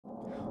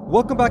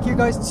Welcome back here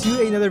guys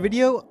to another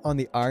video on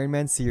the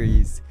Ironman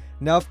series.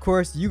 Now of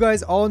course you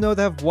guys all know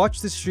that have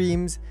watched the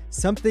streams,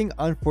 something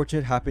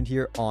unfortunate happened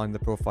here on the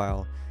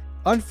profile.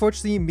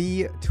 Unfortunately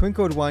me,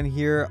 TwinCode1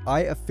 here,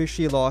 I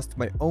officially lost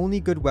my only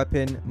good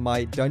weapon,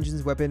 my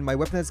dungeons weapon, my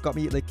weapon that's got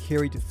me like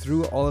carried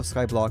through all of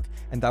Skyblock,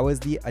 and that was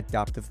the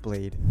adaptive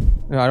blade.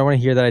 No, I don't want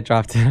to hear that I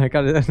dropped it. I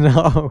gotta,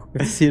 no.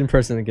 Let's see it in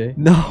person, okay?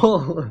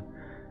 No!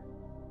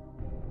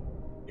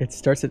 It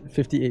starts at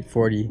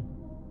 5840.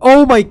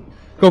 Oh my!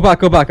 Go back,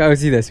 go back. I can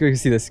see this. We can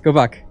see this. Go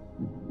back.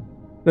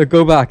 No,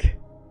 go back.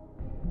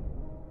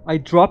 I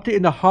dropped it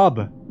in the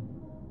hub.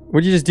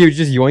 What did you just do? Did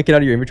you just yoink it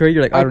out of your inventory?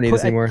 You're like, I don't need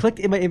this anymore. I clicked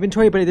in my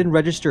inventory, but it didn't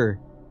register.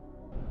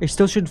 It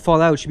still shouldn't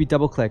fall out. It should be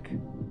double click.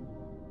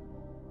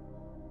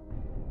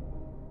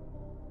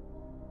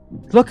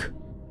 Look.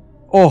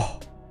 Oh.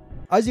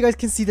 As you guys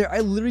can see there, I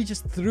literally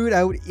just threw it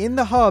out in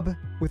the hub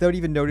without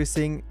even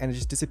noticing, and it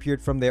just disappeared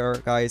from there,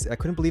 guys. I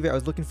couldn't believe it. I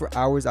was looking for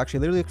hours,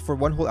 actually. Literally looked for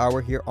one whole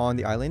hour here on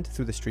the island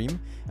through the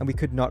stream, and we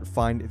could not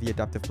find the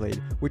adaptive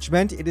blade, which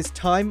meant it is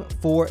time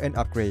for an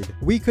upgrade.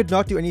 We could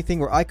not do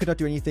anything, or I could not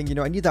do anything. You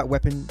know, I need that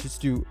weapon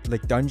just to do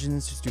like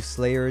dungeons, just do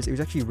slayers. It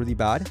was actually really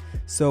bad.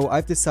 So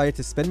I've decided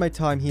to spend my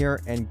time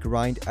here and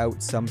grind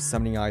out some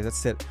summoning eyes.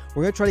 That's it.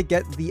 We're going to try to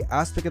get the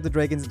aspect of the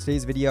dragons in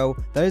today's video.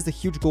 That is the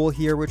huge goal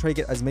here. We're trying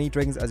to get as many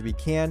dragons as we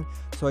can.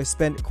 So I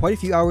spent quite a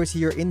few hours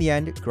here in the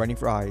end grinding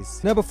for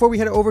eyes. Now before we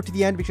head over to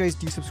the end, make sure you guys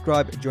do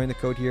subscribe, join the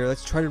code here.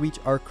 Let's try to reach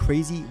our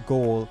crazy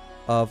goal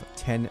of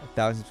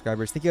 10,000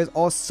 subscribers. Thank you guys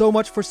all so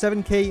much for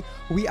 7k.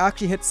 We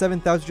actually hit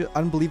 7,000, which is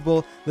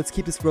unbelievable. Let's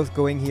keep this growth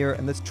going here,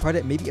 and let's try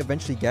to maybe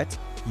eventually get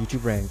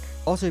YouTube rank.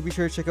 Also be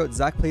sure to check out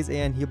Zach Plays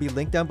AN. He'll be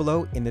linked down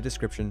below in the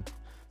description.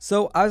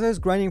 So as I was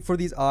grinding for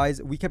these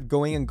eyes, we kept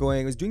going and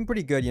going. It was doing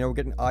pretty good, you know, we're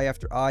getting eye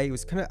after eye. It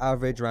was kind of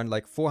average around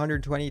like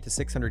 420 to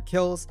 600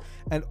 kills,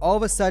 and all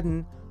of a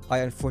sudden I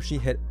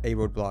unfortunately hit a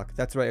roadblock.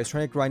 That's right, I was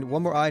trying to grind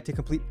one more eye to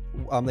complete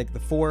like the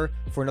 4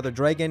 for another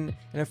dragon,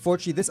 and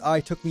unfortunately this eye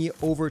took me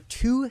over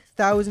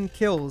 2,000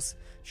 kills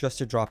just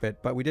to drop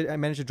it. But we did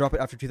manage to drop it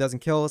after 2,000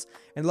 kills,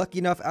 and lucky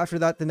enough after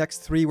that the next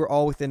 3 were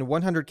all within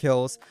 100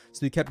 kills. So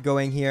we kept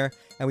going here,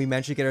 and we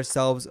managed to get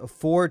ourselves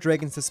 4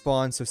 dragons to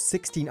spawn, so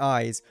 16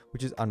 eyes,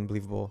 which is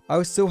unbelievable. I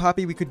was so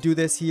happy we could do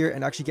this here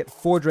and actually get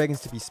 4 dragons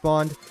to be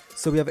spawned,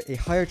 so we have a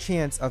higher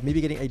chance of maybe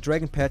getting a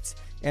dragon pet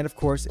and of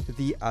course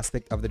the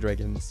aspect of the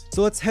dragons.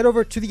 So let's head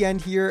over to the end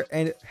here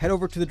and head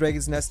over to the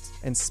dragon's nest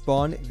and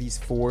spawn these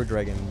 4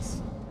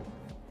 dragons.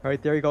 All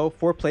right, there you go,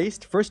 4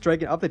 placed, first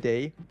dragon of the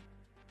day.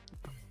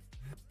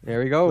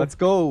 There we go. Let's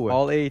go.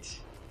 All 8.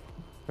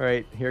 All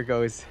right, here it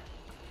goes.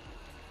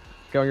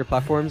 Go on your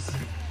platforms.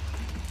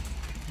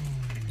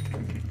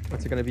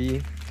 What's it gonna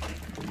be?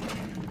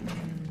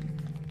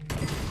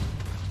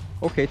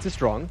 Okay, it's a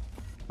strong.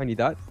 I need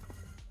that.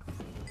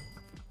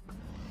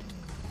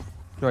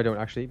 No, I don't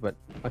actually, but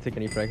I'll take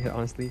any frag hit,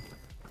 honestly.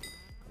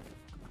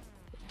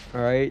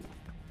 All right.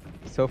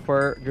 So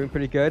far, doing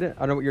pretty good. I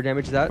don't know what your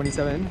damage is at.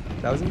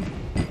 27,000.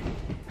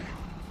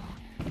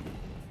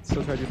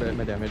 Still trying to do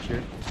my damage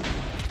here.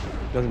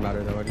 Doesn't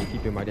matter though, I just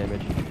keep doing my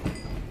damage.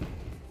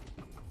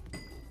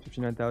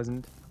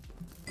 59,000.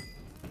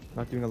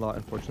 Not doing a lot,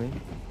 unfortunately.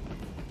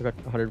 I got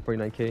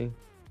 149k.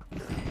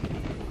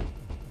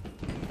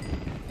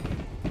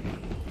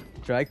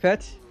 Drag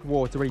pet?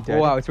 Whoa, it's already dead.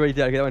 Oh, wow, it's already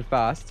dead. Okay, that went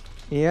fast.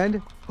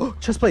 And oh,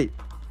 chest plate.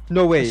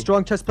 No way. A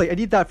strong chest plate. I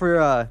need that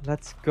for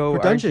let's go.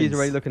 for dungeons. RNG is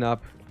already looking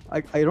up.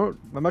 I'm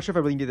not sure if I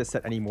really need this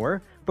set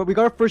anymore, but we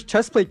got our first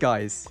chest plate,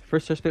 guys.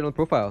 First chest plate on the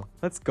profile.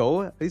 Let's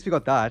go. At least we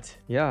got that.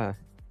 Yeah.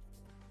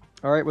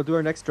 All right, we'll do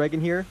our next dragon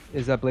here.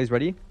 Is that Blaze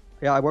ready?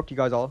 Yeah, I warped you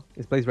guys all.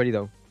 Is Blaze ready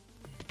though?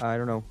 I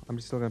don't know. I'm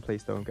just still gonna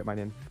place though and get mine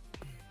in.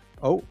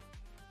 Oh,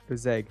 it was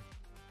Zeg.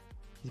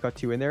 He's got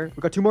 2 in there. We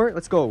got 2 more.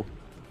 Let's go.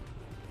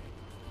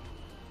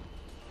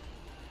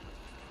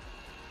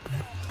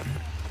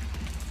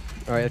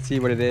 All right, let's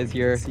see what it is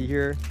here. Let's see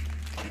here.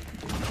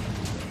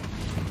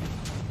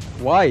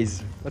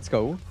 Wise. Let's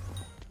go.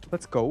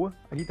 Let's go.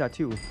 I need that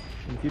too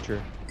in the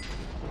future.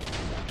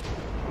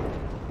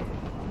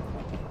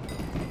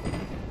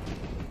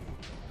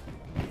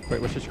 Wait,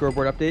 what's your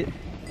scoreboard update?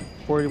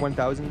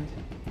 41,000.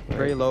 Right.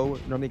 Very low.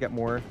 Normally get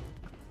more.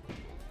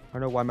 I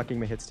don't know why I'm not getting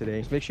my hits today.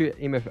 Just make sure you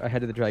aim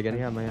ahead of the dragon. I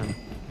am.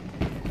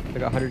 I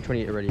got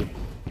 128 already.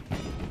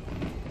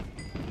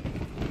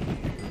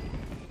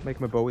 Like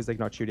my bow is like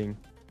not shooting.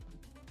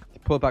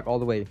 Pull it back all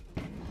the way.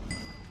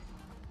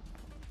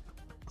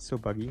 It's so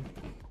buggy.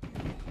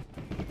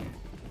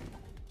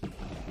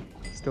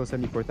 Still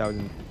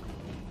 74,000.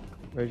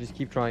 Alright, just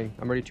keep trying.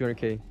 I'm already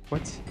 200k.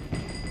 What?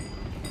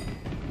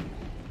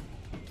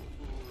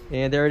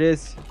 And there it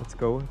is. Let's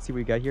go. Let's see what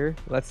we got here.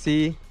 Let's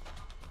see.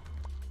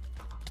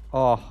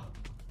 Oh.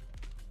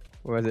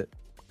 What was it?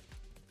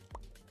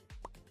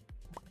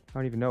 I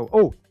don't even know.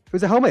 Oh, it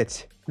was a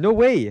helmet. No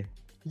way.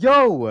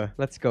 Yo.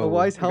 Let's go. A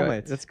wise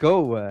helmet. Let's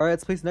go. All right,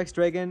 let's place the next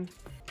dragon.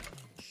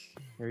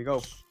 Here we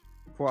go.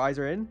 4 eyes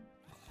are in.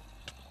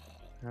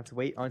 Let's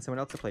wait on someone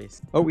else to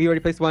place. Oh, we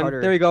already placed one.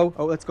 There we go.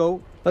 Oh, let's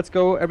go. Let's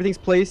go. Everything's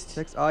placed.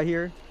 Next eye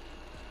here.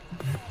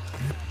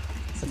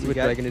 see what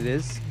dragon it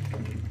is.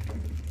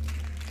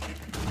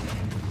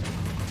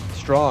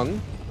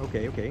 Strong.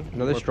 Okay, okay.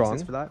 Another More strong.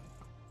 pieces for that.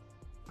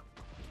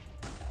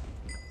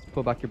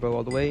 Pull back your bow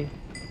all the way.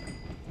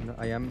 No,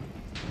 I am.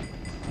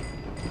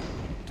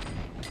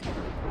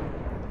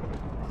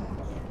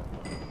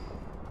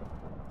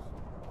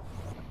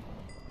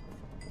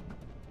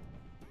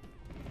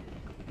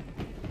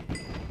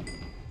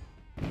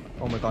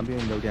 Oh my god, I'm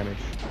doing no damage.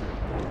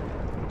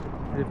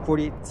 I did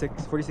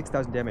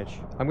 46,000 damage.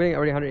 I'm getting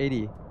already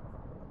 180. Where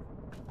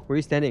are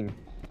you standing?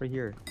 Right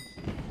here.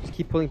 Just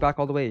keep pulling back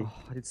all the way. Oh,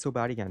 I did so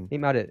bad again.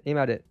 Aim at it. Aim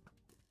at it.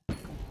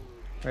 Alright,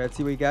 let's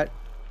see what we get.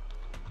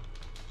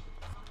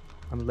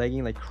 I'm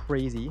lagging like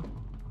crazy.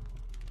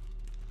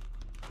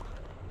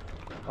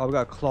 Oh, we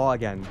got a claw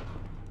again.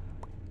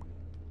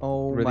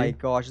 Oh Really? my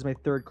gosh, this is my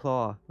third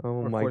claw. Oh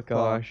Or my fourth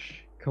claw.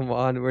 gosh. Come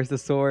on. Where's the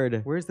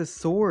sword? Where's the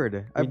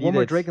sword? I have need one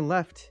more it. dragon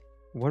left.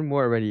 One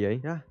more already, eh?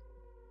 Yeah.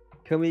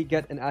 Can we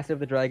get an asset of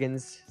the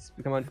dragons?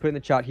 Come on, put it in the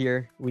chat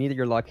here. We need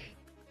your luck.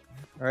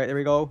 Alright, there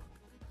we go.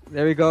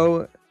 There we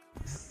go.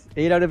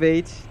 8 out of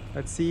 8.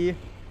 Let's see.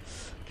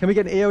 Can we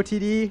get an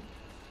AOTD?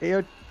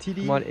 AOTD?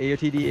 Come on,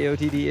 AOTD,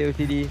 AOTD,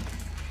 AOTD.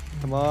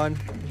 Come on.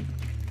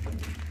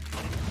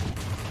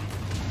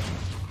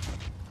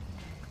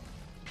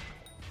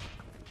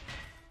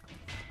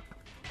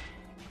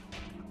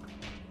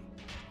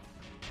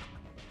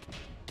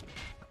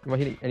 Am I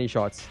hitting any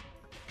shots?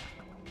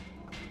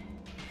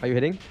 Are you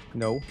hitting?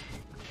 No.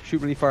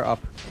 Shoot really far up.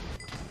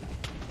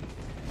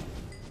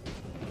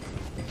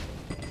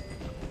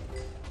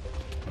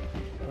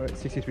 Alright,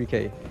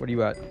 63k. What are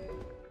you at?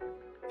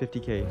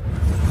 50k.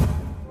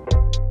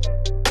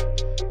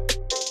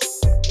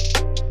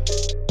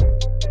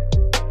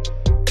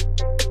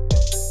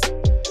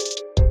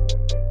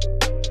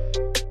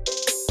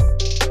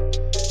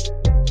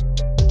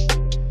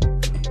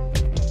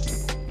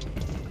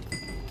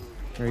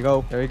 There we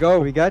go. There we go.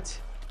 What we got?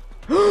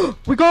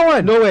 We got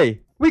one! No way.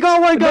 We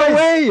got one, guys! No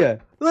way!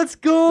 Let's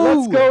go!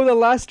 Let's go, the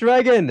last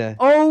dragon.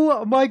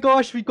 Oh my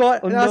gosh, we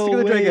got an Ask of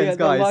the Dragons,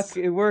 guys. The luck,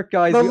 it worked,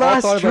 guys. The We all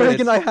thought last about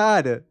dragon it. I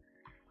had.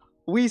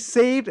 We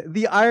saved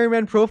the Iron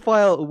Man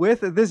profile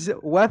with this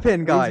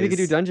weapon, Means guys. we can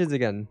do dungeons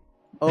again.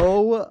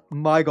 Oh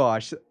my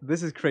gosh,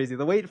 this is crazy.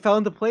 The way it fell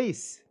into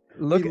place.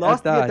 Look We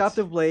lost at that. the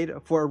adaptive blade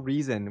for a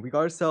reason. We got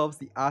ourselves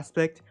the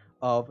aspect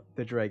of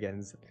the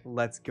dragons.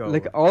 Let's go.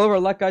 Like all of our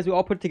luck, guys, we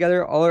all put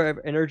together all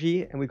our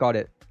energy and we got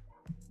it.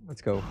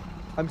 Let's go.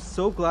 I'm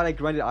so glad I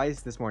grinded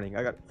eyes this morning.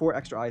 I got 4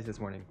 extra eyes this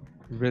morning.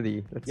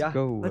 Really? Let's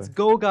go. Let's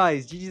go,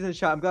 guys. GG's in the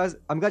chat. I'm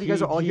glad you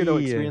guys are all here to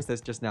GG. experience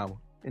this just now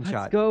in chat.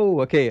 Let's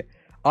go. Okay.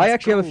 I Let's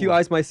actually have a few go.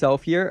 eyes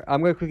myself here.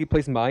 I'm going to quickly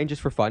place mine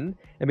just for fun.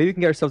 And maybe we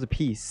can get ourselves a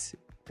piece.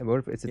 And what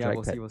if it's a Yeah, drag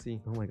we'll pet? see. We'll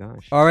see. Oh my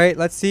gosh. All right,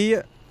 let's see.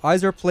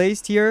 Eyes are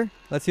placed here.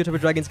 Let's see what type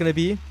of dragon it's gonna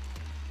be.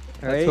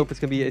 Let's hope it's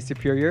going to be a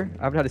superior.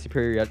 I haven't had a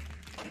superior yet.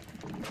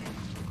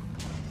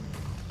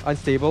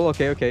 Unstable.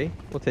 Okay, okay.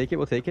 We'll take it.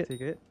 We'll take it.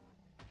 Take it.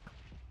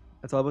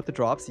 That's all about the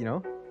drops, you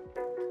know.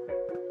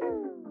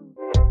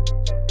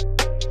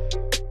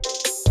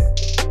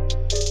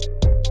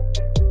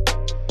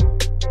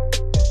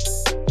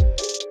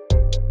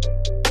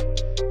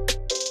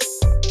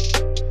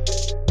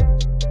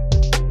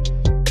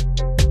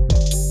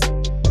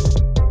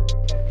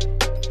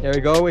 There we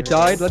go. It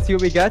died. Let's see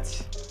what we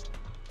get.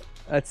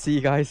 Let's see,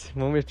 guys.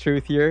 Moment of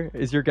truth here.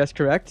 Is your guess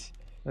correct?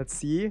 Let's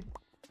see.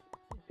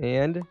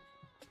 And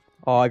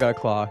oh, I got a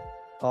claw.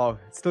 Oh,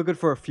 it's still good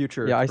for a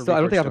future. Yeah, I for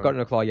don't think I've Reforged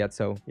gotten a claw yet,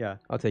 so Yeah.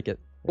 I'll take it.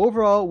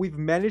 Overall, we've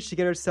managed to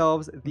get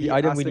ourselves the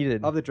item we aspect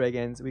needed. of the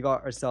dragons. We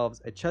got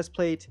ourselves a chest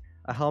plate,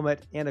 a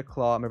helmet, and a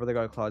claw. My brother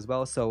got a claw as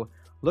well. So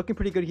looking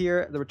pretty good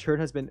here. The return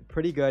has been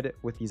pretty good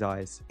with these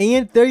eyes.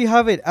 And there you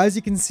have it. As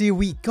you can see,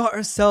 we got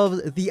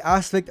ourselves the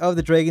aspect of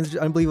the dragons, which is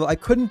unbelievable. I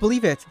couldn't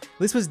believe it.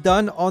 This was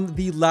done on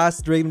the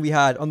last dragon we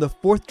had, on the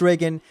 4th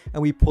dragon,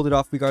 and we pulled it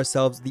off. We got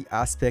ourselves the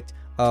aspect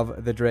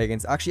of the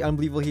dragons. Actually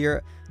unbelievable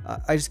here.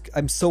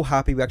 I'm so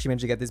happy we actually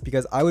managed to get this,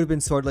 because I would have been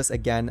swordless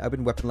again. I've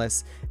been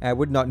weaponless and I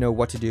would not know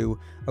what to do.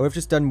 I would have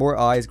just done more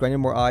eyes, grinded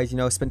more eyes, you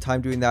know, spent time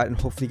doing that, and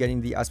hopefully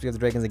getting the aspect of the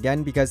dragons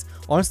again, because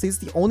honestly it's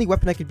the only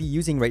weapon I could be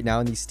using right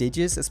now in these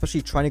stages,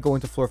 especially trying to go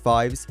into floor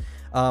 5s.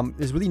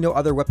 There's really no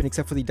other weapon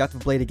except for the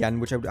adaptive blade again,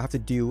 which I would have to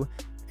do.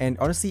 And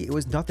honestly, it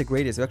was not the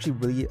greatest. It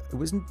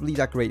wasn't really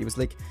that great. It was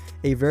like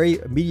a very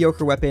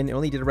mediocre weapon. It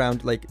only did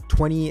around like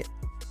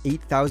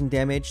 28,000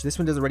 damage. This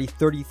one does already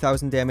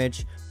 30,000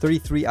 damage,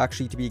 33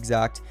 actually to be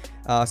exact.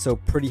 So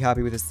pretty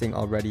happy with this thing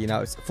already. Now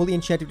it's fully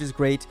enchanted, which is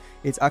great.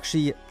 It's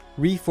actually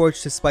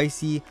reforged to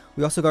spicy.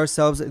 We also got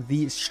ourselves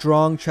the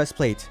strong chest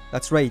plate.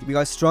 That's right, we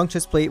got a strong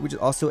chest plate, which is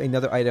also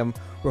another item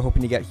we're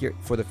hoping to get here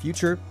for the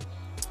future.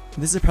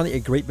 This is apparently a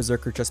great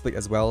Berserker chestplate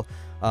as well.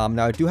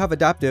 Now I do have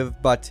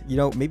adaptive, but you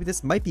know, maybe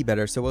this might be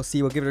better, so we'll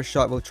see. We'll give it a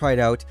shot, we'll try it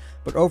out.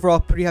 But overall,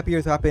 pretty happy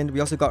with what happened.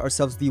 We also got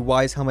ourselves the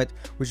Wise helmet,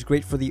 which is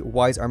great for the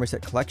Wise armor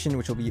set collection,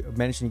 which we'll be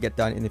managing to get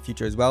done in the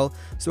future as well.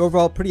 So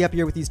overall, pretty happy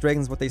here with these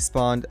dragons, what they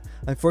spawned.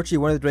 Unfortunately,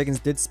 one of the dragons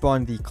did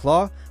spawn the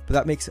claw, but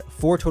that makes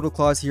 4 total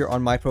claws here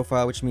on my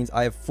profile, which means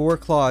I have 4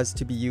 claws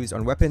to be used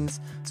on weapons.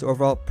 So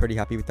overall, pretty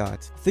happy with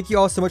that. Thank you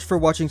all so much for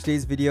watching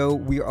today's video.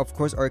 We of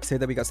course are excited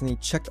that we got something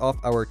checked off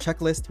our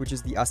checklist, which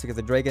is the aspect of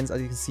the dragons.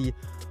 As you can see,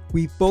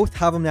 we both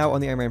have them now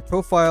on the Ironman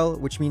profile,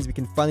 which means we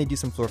can finally do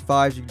some floor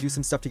 5s. We can do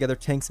some stuff together,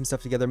 tank some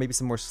stuff together, maybe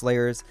some more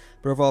slayers.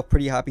 But overall,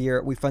 pretty happy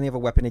here. We finally have a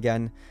weapon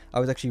again. I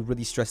was actually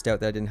really stressed out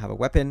that I didn't have a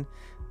weapon.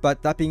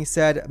 But that being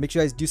said, make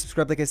sure you guys do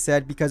subscribe like I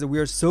said, because we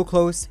are so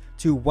close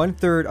to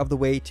 1/3 of the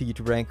way to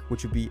YouTube rank,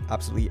 which would be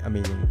absolutely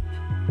amazing.